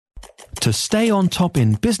To stay on top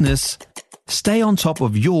in business, stay on top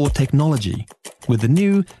of your technology with the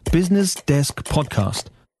new Business Desk podcast,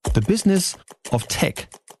 The Business of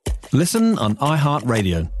Tech. Listen on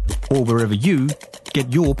iHeartRadio or wherever you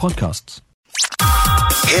get your podcasts.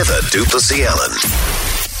 Heather du Plessis-Allen.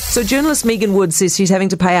 So journalist Megan Wood says she's having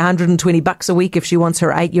to pay $120 a week if she wants her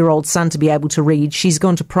 8-year-old son to be able to read. She's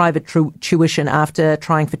gone to private tuition after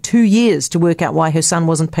trying for 2 years to work out why her son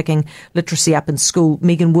wasn't picking literacy up in school.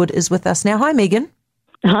 Megan Wood is with us now. Hi, Megan.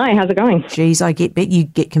 Hi, how's it going? Geez, I bet you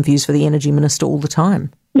get confused for the Energy Minister all the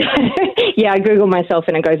time. Yeah, I Google myself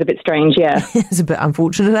and it goes a bit strange, yeah. It's a bit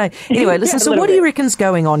unfortunate, eh? Anyway, listen, so what do you reckon's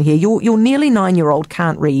going on here? Your nearly 9-year-old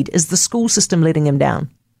can't read. Is the school system letting him down?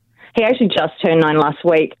 He actually just turned 9 last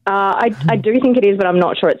week. I do think it is, but I'm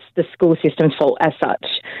not sure it's the school system's fault as such.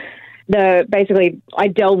 Basically, I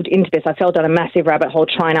delved into this. I fell down a massive rabbit hole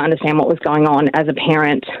trying to understand what was going on as a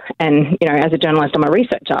parent and, as a journalist, I'm a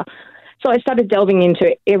researcher. So I started delving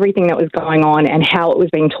into everything that was going on and how it was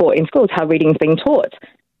being taught in schools, how reading is being taught.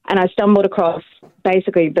 And I stumbled across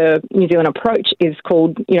basically the New Zealand approach is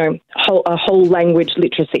called, a whole language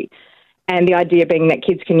literacy. And the idea being that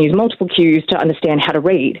kids can use multiple cues to understand how to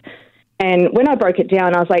read. And when I broke it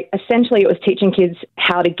down, I was like, essentially it was teaching kids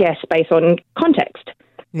how to guess based on context.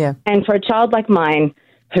 Yeah. And for a child like mine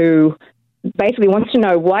who basically wants to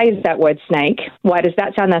know, why is that word snake? Why does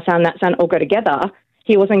that sound all go together?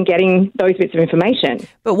 He wasn't getting those bits of information.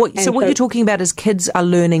 But what you're talking about is kids are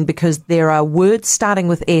learning because there are words starting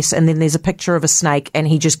with S and then there's a picture of a snake and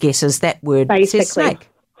he just guesses that word basically says snake.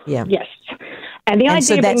 Yeah. Yes. And the idea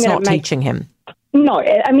so that's being not teaching him. No,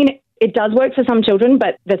 I mean, it does work for some children,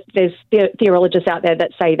 but there's theologians out there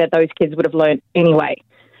that say that those kids would have learned anyway,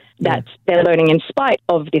 that they're learning in spite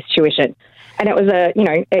of this tuition. And it was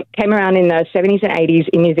it came around in the 70s and 80s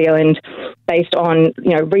in New Zealand based on,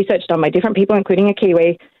 research done by different people, including a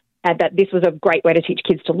Kiwi, that this was a great way to teach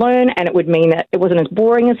kids to learn, and it would mean that it wasn't as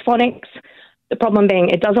boring as phonics. The problem being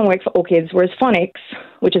it doesn't work for all kids, whereas phonics,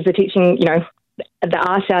 which is the teaching, the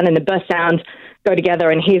R sound and the B sound go together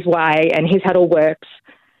and here's why and here's how it all works.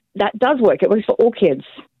 That does work. It works for all kids,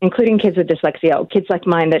 including kids with dyslexia or kids like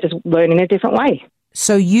mine that just learn in a different way.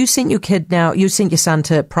 So you sent your son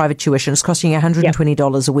to private tuition. It's costing you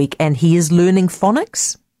 $120 a week and he is learning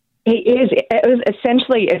phonics? He is. It was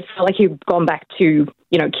essentially, it felt like he'd gone back to,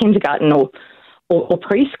 kindergarten or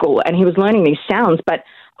preschool and he was learning these sounds. But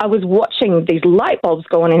I was watching these light bulbs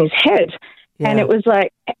go on in his head and it was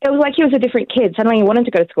like he was a different kid. Suddenly he wanted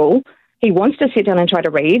to go to school. He wants to sit down and try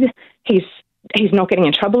to read. He's not getting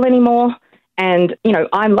in trouble anymore. And,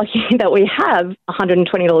 I'm lucky that we have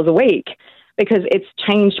 $120 a week because it's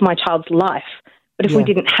changed my child's life. But if we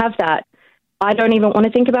didn't have that, I don't even want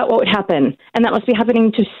to think about what would happen. And that must be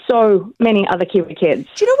happening to so many other Kiwi kids.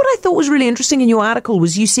 Do you know what I thought was really interesting in your article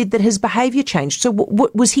was you said that his behaviour changed. So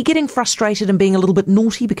was he getting frustrated and being a little bit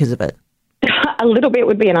naughty because of it? A little bit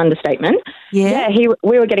would be an understatement. Yeah.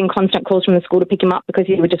 We were getting constant calls from the school to pick him up because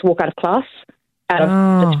he would just walk out of class out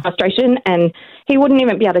of just frustration, and he wouldn't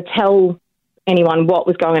even be able to tell anyone what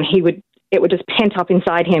was going on. It would just pent up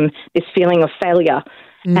inside him, this feeling of failure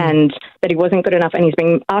and that he wasn't good enough, and he's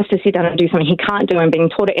being asked to sit down and do something he can't do and being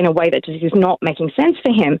taught it in a way that just is not making sense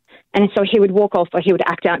for him. And so he would walk off or he would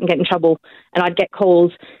act out and get in trouble, and I'd get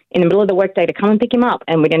calls in the middle of the workday to come and pick him up,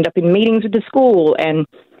 and we'd end up in meetings with the school, and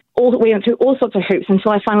we went through all sorts of hoops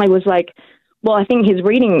until I finally was like, well, I think his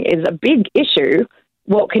reading is a big issue.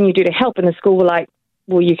 What can you do to help? And the school were like,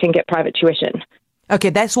 well, you can get private tuition.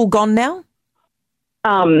 Okay, that's all gone now?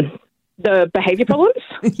 The behaviour problems?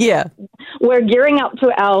 Yeah. We're gearing up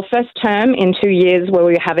to our first term in 2 years where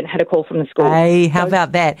we haven't had a call from the school. Hey, how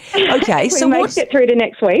about that? Okay, so we make it through to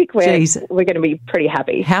next week. We're going to be pretty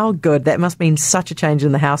happy. How good. That must mean such a change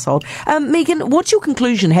in the household. Megan, what's your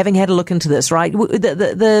conclusion, having had a look into this, right?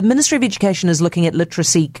 The Ministry of Education is looking at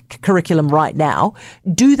literacy curriculum right now.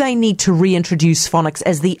 Do they need to reintroduce phonics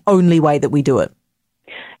as the only way that we do it?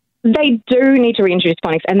 They do need to reintroduce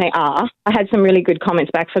phonics, and they are. I had some really good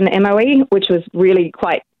comments back from the MOE, which was really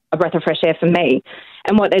quite a breath of fresh air for me.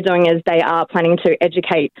 And what they're doing is they are planning to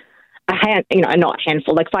educate not a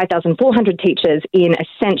handful, like 5,400 teachers in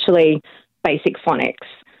essentially basic phonics.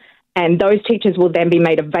 And those teachers will then be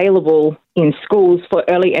made available in schools for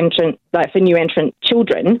early entrant, for new entrant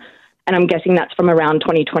children. And I'm guessing that's from around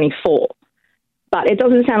 2024. But it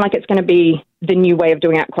doesn't sound like it's going to be the new way of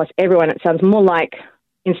doing it across everyone. It sounds more like,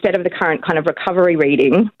 instead of the current kind of recovery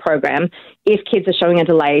reading program, if kids are showing a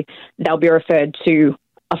delay, they'll be referred to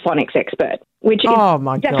a phonics expert, which is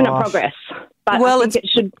definite progress. But I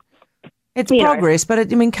think it's progress, but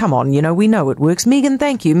come on, we know it works. Megan,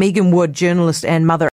 thank you. Megan Wood, journalist and mother.